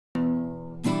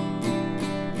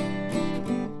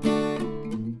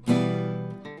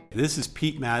this is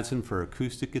Pete Madsen for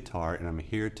Acoustic Guitar, and I'm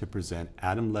here to present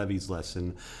Adam Levy's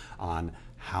lesson on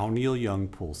how Neil Young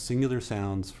pulls singular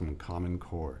sounds from common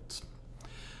chords.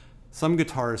 Some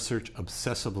guitarists search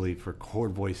obsessively for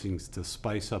chord voicings to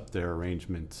spice up their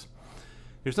arrangements.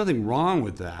 There's nothing wrong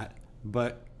with that,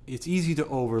 but it's easy to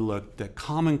overlook that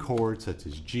common chords such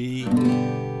as G,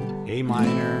 A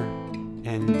minor,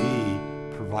 and D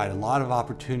provide a lot of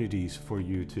opportunities for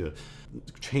you to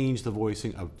change the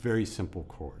voicing of very simple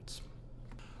chords.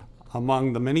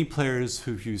 Among the many players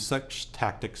who've used such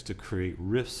tactics to create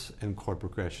riffs and chord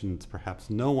progressions, perhaps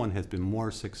no one has been more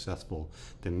successful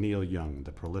than Neil Young,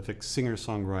 the prolific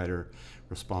singer-songwriter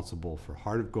responsible for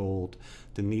Heart of Gold,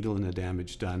 The Needle and the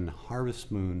Damage Done,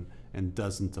 Harvest Moon, and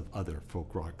dozens of other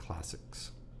folk rock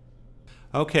classics.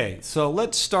 Okay, so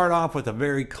let's start off with a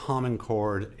very common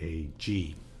chord, a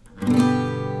G,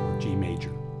 or G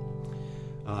major.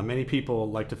 Many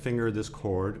people like to finger this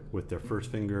chord with their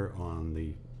first finger on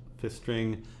the 5th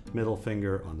string, middle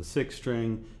finger on the 6th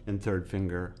string, and third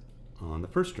finger on the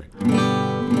 1st string.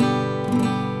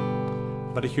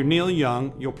 But if you're Neil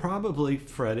Young, you'll probably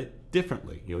fret it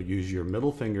differently. You'll use your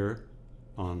middle finger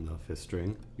on the 5th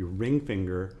string, your ring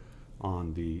finger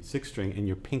on the 6th string, and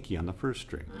your pinky on the 1st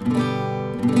string.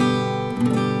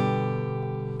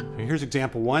 So here's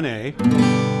example 1A,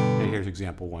 and here's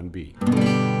example 1B.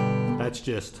 That's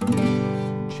just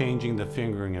changing the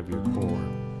fingering of your chord.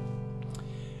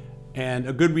 And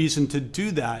a good reason to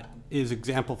do that is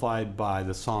exemplified by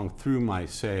the song Through My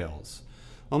Sails.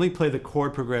 Let me play the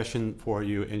chord progression for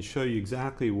you and show you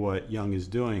exactly what Young is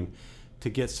doing to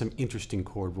get some interesting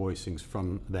chord voicings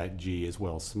from that G as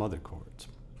well as some other chords.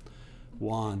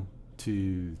 1,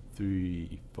 2,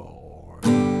 3, 4.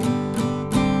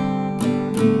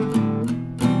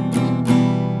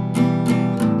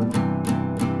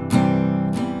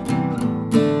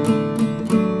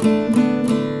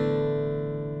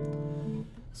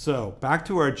 So back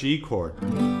to our G chord.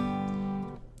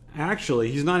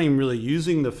 Actually, he's not even really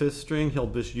using the 5th string. He'll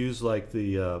just use like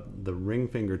the ring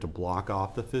finger to block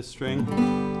off the 5th string.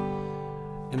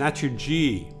 And that's your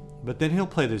G. But then he'll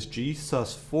play this G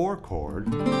sus4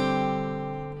 chord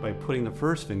by putting the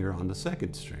 1st finger on the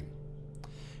 2nd string.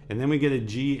 And then we get a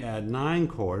G add 9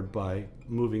 chord by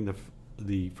moving the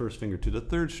 1st finger to the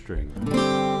 3rd string.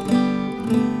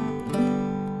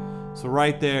 So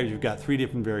right there, you've got 3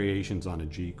 different variations on a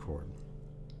G chord.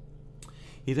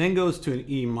 He then goes to an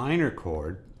E minor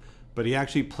chord, but he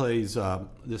actually plays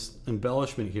this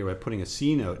embellishment here by putting a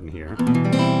C note in here.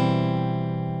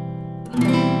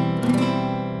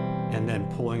 And then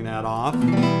pulling that off.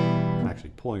 I'm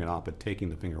actually pulling it off, but taking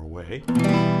the finger away.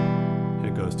 And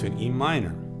it goes to an E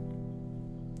minor.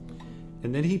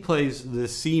 And then he plays the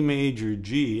C major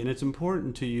G, and it's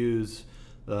important to use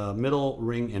the middle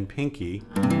ring and pinky.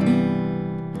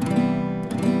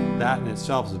 That in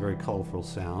itself is a very colorful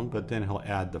sound, but then he'll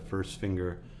add the 1st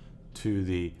finger to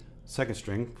the 2nd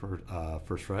string for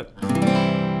 1st fret.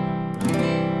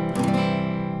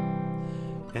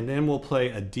 And then we'll play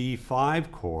a D5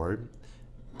 chord.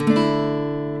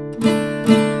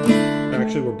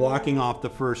 Actually, we're blocking off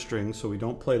the 1st string, so we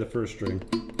don't play the 1st string.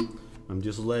 I'm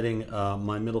just letting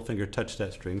my middle finger touch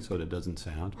that string so that it doesn't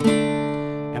sound.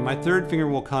 And my 3rd finger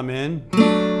will come in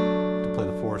to play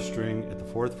the 4th string at the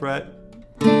 4th fret.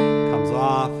 Comes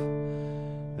off,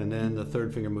 and then the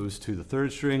 3rd finger moves to the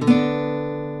 3rd string,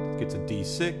 gets a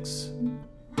D6,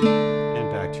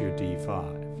 and back to your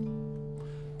D5.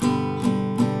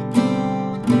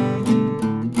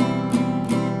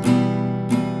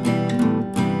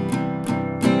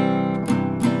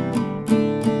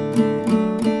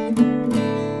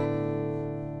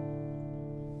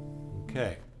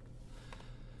 Okay.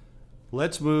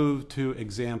 Let's move to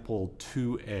example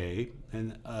 2A,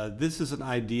 and this is an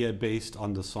idea based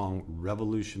on the song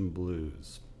Revolution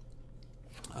Blues.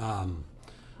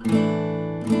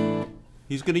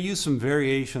 He's going to use some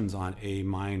variations on A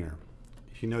minor.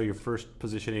 If you know your 1st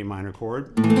position A minor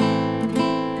chord, just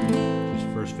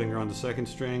 1st finger on the 2nd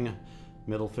string,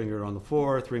 middle finger on the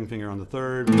 4th, ring finger on the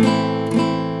 3rd.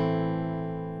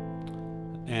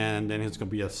 And then it's going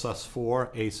to be a sus4,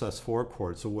 A sus4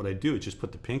 chord. So what I do is just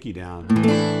put the pinky down,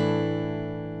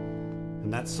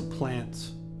 and that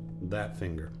supplants that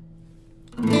finger.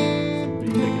 So I'll be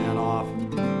taking that off,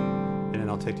 and then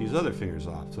I'll take these other fingers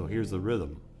off. So here's the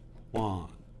rhythm. 1,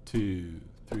 2,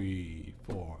 3,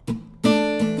 4.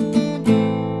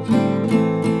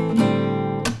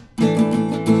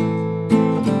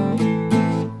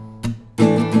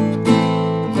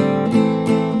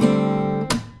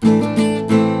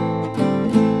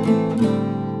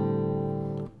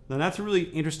 Now that's a really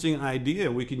interesting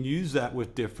idea. We can use that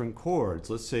with different chords.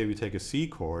 Let's say we take a C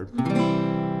chord.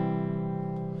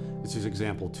 This is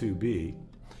example 2B.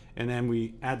 And then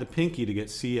we add the pinky to get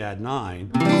C add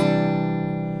 9.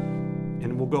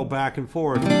 And we'll go back and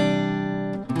forth with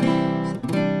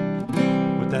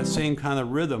that same kind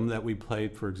of rhythm that we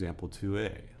played for example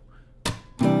 2A.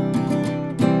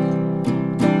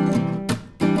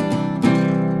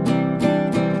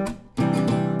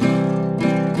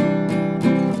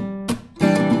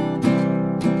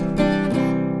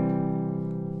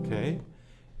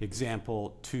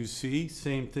 Example 2C,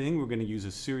 same thing. We're going to use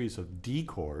a series of D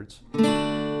chords. We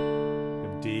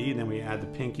have D, and then we add the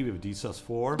pinky. We have D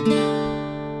sus4.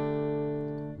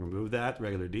 Remove that,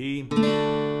 regular D.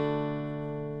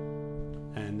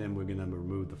 And then we're going to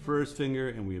remove the first finger,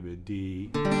 and we have a D,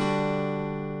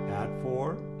 add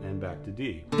 4, and back to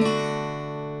D.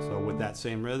 So with that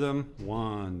same rhythm,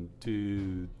 1,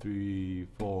 2, 3,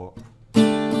 4.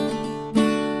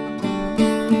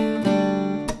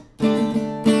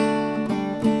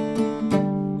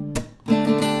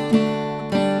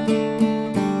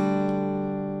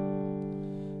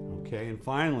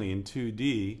 Finally, in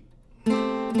 2D, we're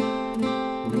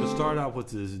going to start off with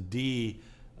this D7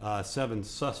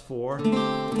 sus4.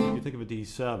 If you think of a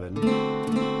D7,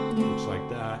 looks like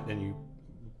that, and you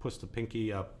push the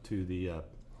pinky up to the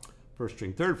first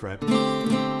string 3rd fret,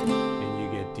 and you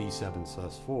get D7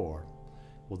 sus4.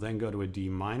 We'll then go to a D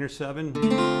minor 7,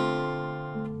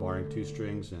 barring 2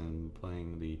 strings and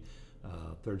playing the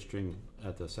 3rd string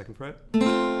at the 2nd fret.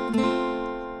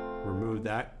 Remove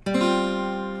that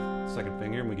 2nd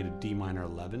finger, and we get a D minor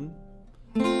 11.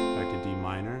 Back to D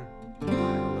minor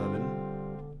 11.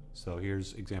 So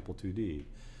here's example 2D.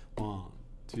 1,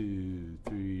 2,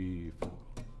 3, 4.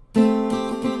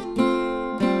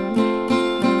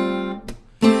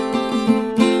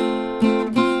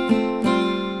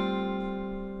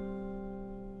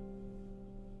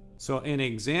 So in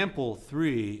example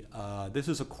 3, this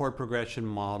is a chord progression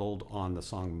modeled on the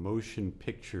song Motion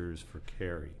Pictures for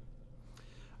Carrie.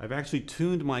 I've actually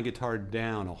tuned my guitar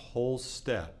down a whole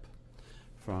step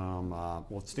from,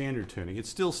 well, standard tuning. It's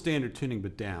still standard tuning,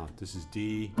 but down. This is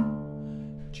D,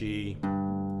 G,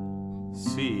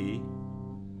 C,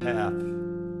 F,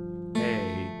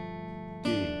 A,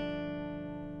 D.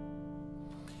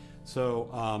 So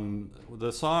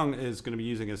the song is going to be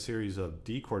using a series of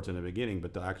D chords in the beginning,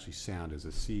 but they'll actually sound as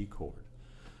a C chord.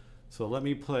 So let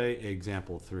me play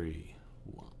example 3.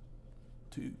 1,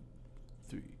 2,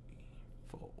 3.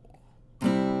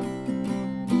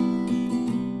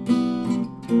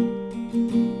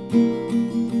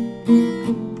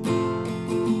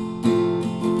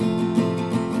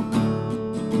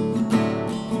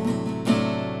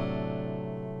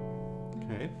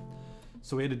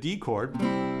 So we had a D chord,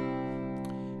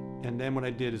 and then what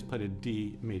I did is played a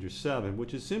D major 7,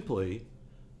 which is simply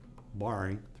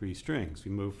barring 3 strings.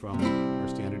 We move from our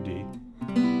standard D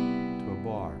to a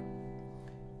bar.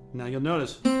 Now you'll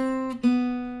notice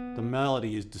the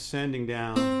melody is descending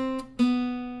down,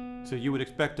 so you would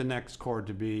expect the next chord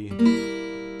to be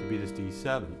this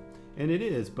D7, and it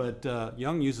is. But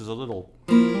Young uses a little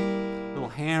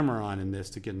hammer on in this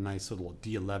to get a nice little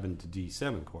D11 to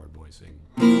D7 chord voicing.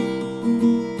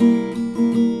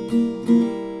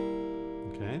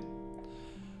 Okay.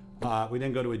 We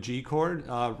then go to a G chord,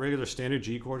 regular standard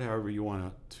G chord, however you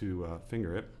want to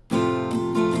finger it.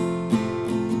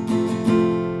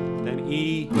 Then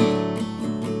E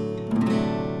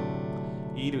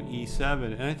to E7,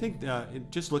 and I think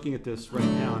just looking at this right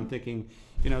now, I'm thinking,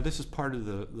 you know, this is part of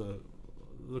the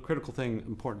critical thing,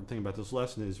 important thing about this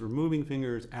lesson is removing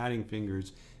fingers, adding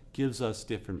fingers gives us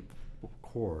different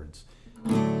chords.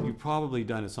 You've probably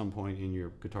done at some point in your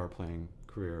guitar playing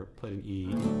career, played an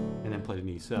E and then played an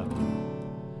E7.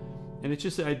 And it's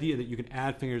just the idea that you can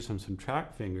add fingers and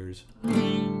subtract fingers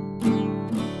and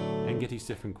get these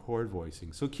different chord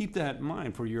voicings. So keep that in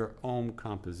mind for your own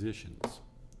compositions.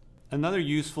 Another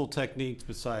useful technique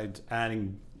besides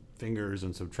adding fingers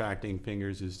and subtracting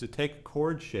fingers is to take a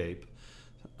chord shape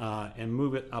and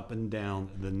move it up and down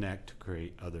the neck to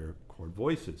create other chord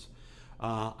voices.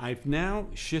 I've now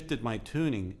shifted my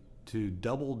tuning to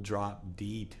double drop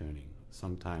D tuning,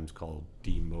 sometimes called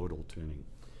D modal tuning.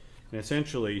 And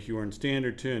essentially, if you are in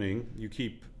standard tuning, you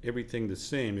keep everything the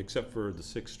same except for the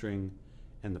 6th string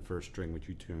and the 1st string, which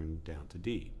you tune down to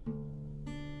D.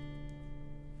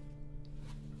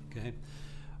 Okay.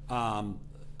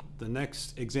 The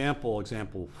next example,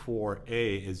 example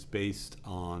 4A, is based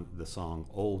on the song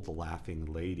 "Oh, the Laughing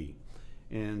Lady."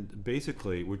 And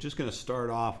basically, we're just going to start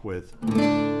off with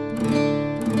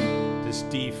this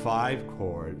D5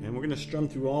 chord, and we're going to strum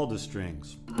through all the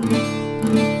strings.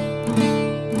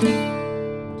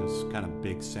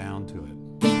 big sound to it.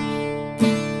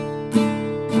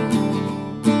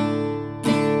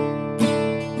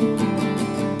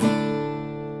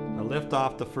 I lift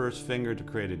off the first finger to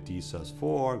create a D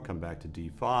sus4 and come back to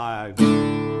D5.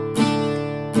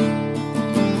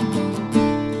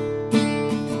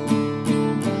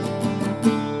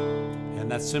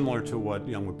 And that's similar to what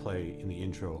Young would play in the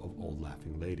intro of Old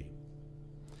Laughing Lady.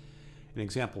 In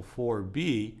example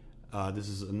 4B, this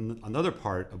is another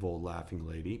part of Old Laughing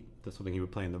Lady. That's something he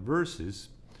would play in the verses.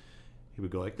 He would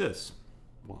go like this.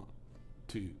 1,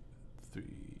 2, 3,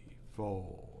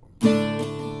 4.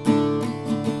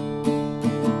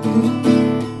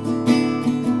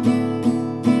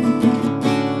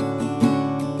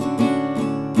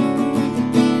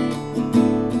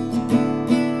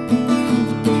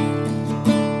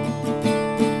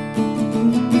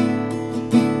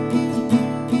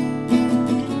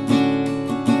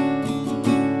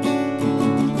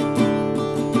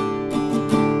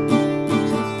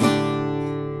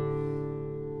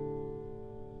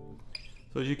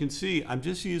 So as you can see, I'm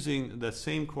just using the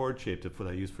same chord shape that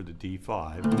I used for the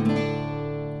D5.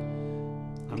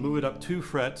 I move it up 2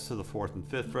 frets to the 4th and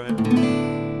 5th fret,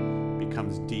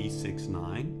 becomes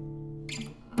D6-9.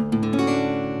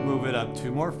 Move it up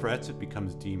 2 more frets, it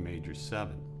becomes D major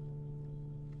 7.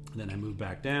 Then I move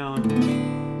back down to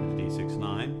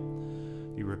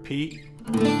D6-9. You repeat,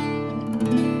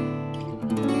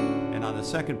 and on the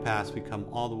second pass we come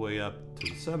all the way up to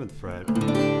the 7th fret.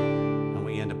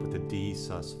 We end up with a D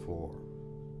sus4.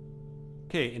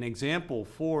 Okay, in example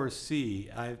 4C,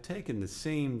 I've taken the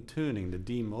same tuning, the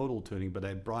D modal tuning, but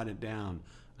I brought it down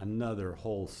another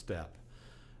whole step.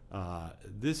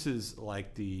 This is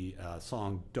like the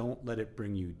song Don't Let It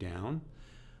Bring You Down.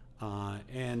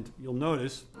 And you'll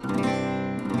notice,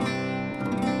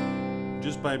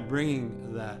 just by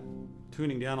bringing that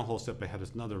tuning down a whole step, I had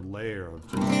this another layer of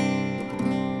just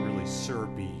really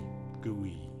syrupy,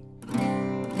 gooey,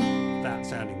 fat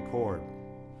sounding chord.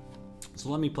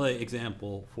 So let me play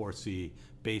example 4C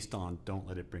based on Don't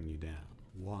Let It Bring You Down.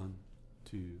 1,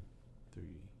 2, 3,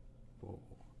 4.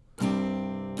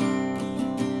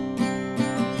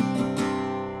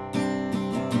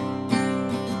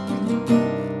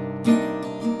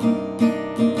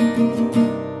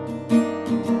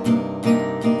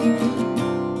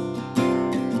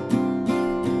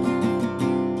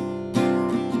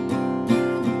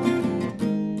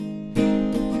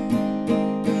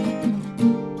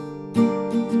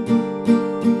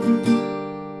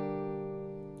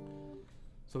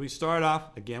 So we start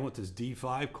off again with this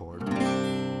D5 chord, and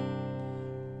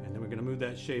then we're going to move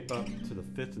that shape up to the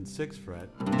 5th and 6th fret,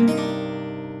 and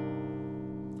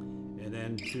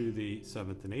then to the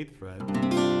 7th and 8th fret,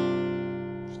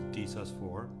 which is D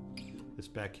sus4. This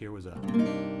back here was a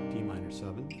D minor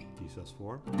 7, D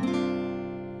sus4.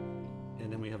 And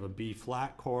then we have a B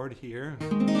flat chord here. We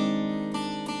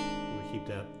keep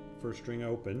that first string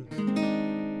open,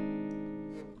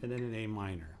 and then an A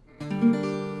minor.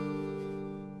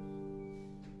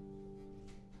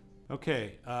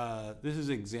 Okay, this is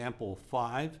example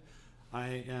 5.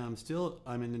 I'm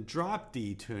in a drop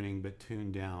D tuning, but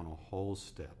tuned down a whole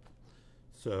step.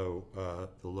 So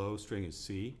the low string is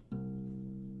C,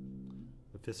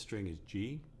 the 5th string is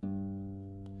G,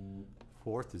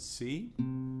 4th is C,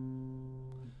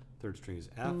 3rd string is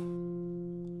F,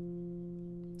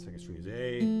 2nd string is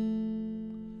A,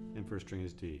 and 1st string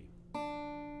is D.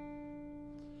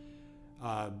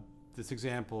 This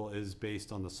example is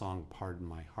based on the song Pardon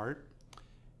My Heart,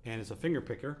 and it's a finger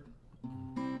picker.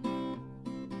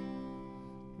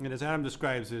 And as Adam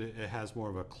describes it, it has more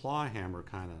of a claw hammer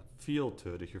kind of feel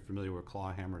to it, if you're familiar with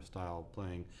claw hammer style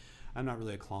playing. I'm not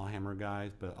really a claw hammer guy,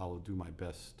 but I will do my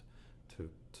best to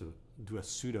do a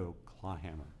pseudo claw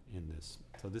hammer in this.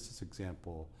 So this is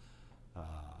example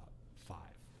 5.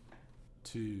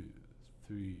 2,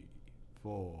 3,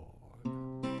 4.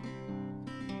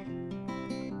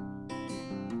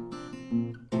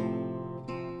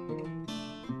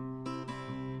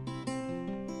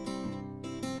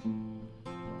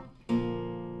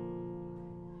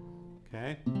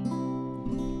 Okay.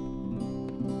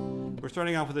 We're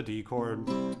starting off with a D chord.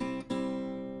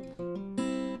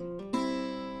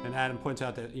 And Adam points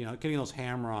out that, getting those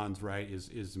hammer-ons right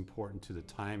is important to the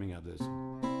timing of this.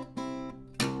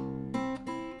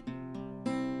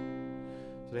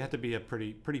 So they have to be a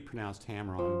pretty pronounced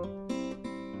hammer-on.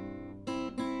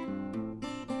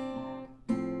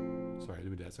 Sorry,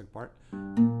 let me do that second part.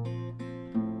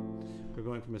 We're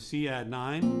going from a C add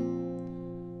 9,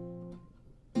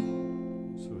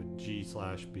 so a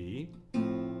G/B.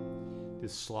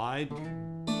 This slide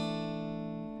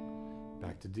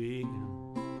back to D,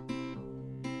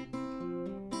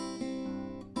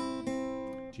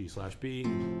 G/B.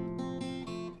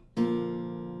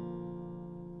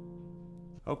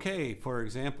 Okay, for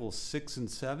example 6 and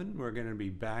 7, we're going to be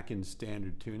back in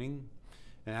standard tuning.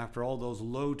 And after all those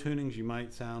low tunings, you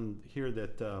might hear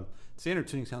that standard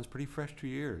tuning sounds pretty fresh to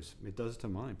your ears. It does to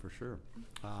mine, for sure.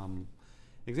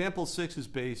 Example 6 is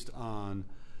based on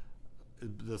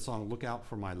the song Look Out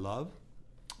for My Love.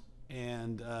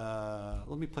 And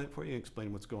let me play it for you and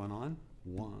explain what's going on.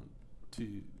 1,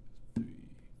 2, 3,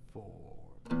 4.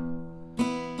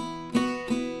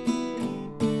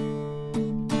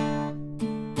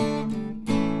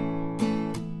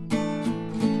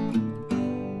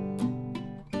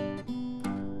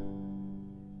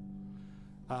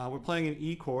 We're playing an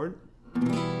E chord.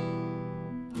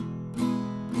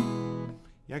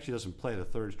 He actually doesn't play the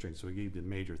third string, so we gave the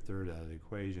major third out of the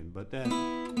equation. But then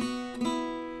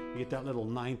you get that little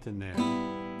ninth in there.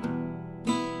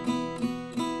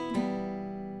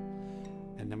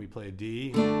 And then we play a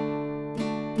D.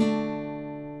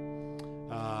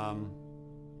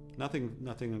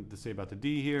 Nothing to say about the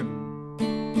D here.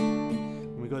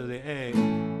 When we go to the A,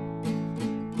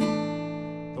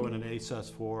 go in an A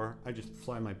sus4. I just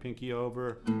fly my pinky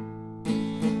over.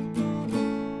 And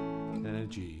a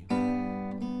G.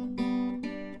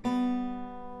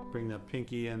 Bring that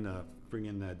pinky in, bring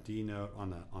in that D note on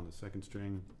the second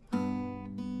string.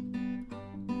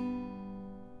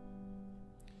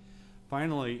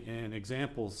 Finally, in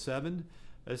example 7,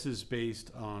 this is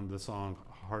based on the song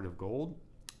Heart of Gold.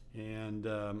 And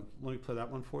let me play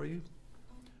that one for you.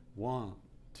 1,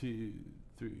 2,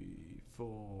 3,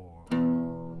 4.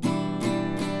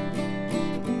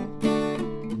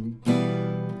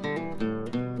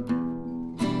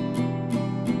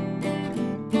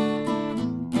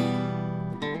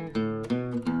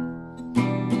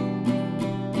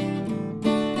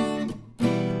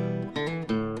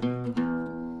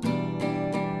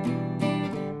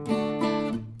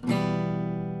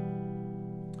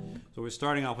 So we're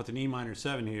starting off with an E minor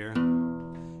 7 here,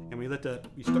 and we start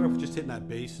off with just hitting that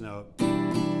bass note.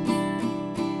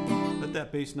 Let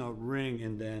that bass note ring,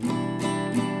 and then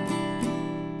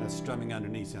that strumming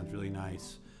underneath sounds really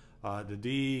nice. The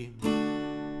D,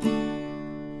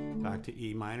 back to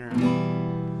E minor,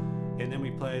 and then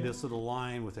we play this little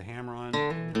line with a hammer on,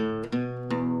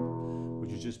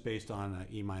 which is just based on an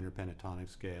E minor pentatonic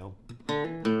scale.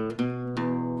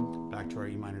 Back to our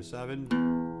E minor 7.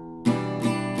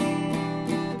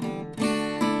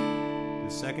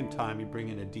 Second time you bring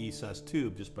in a D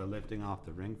sus2 just by lifting off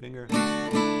the ring finger.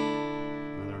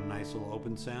 Another nice little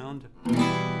open sound.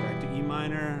 Back to E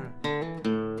minor.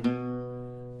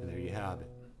 And there you have it.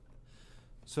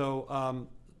 So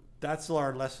that's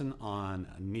our lesson on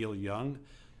Neil Young.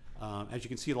 As you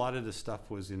can see, a lot of this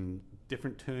stuff was in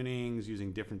different tunings,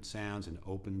 using different sounds and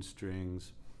open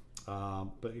strings.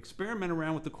 But experiment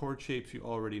around with the chord shapes you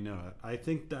already know. I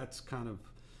think that's kind of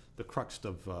the crux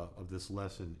of this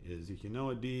lesson is if you know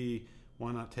a D,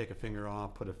 why not take a finger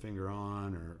off, put a finger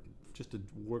on, or just to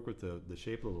work with the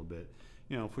shape a little bit.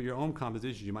 You know, for your own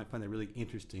compositions, you might find that really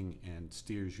interesting and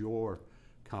steers your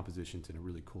compositions in a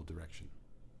really cool direction.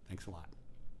 Thanks a lot.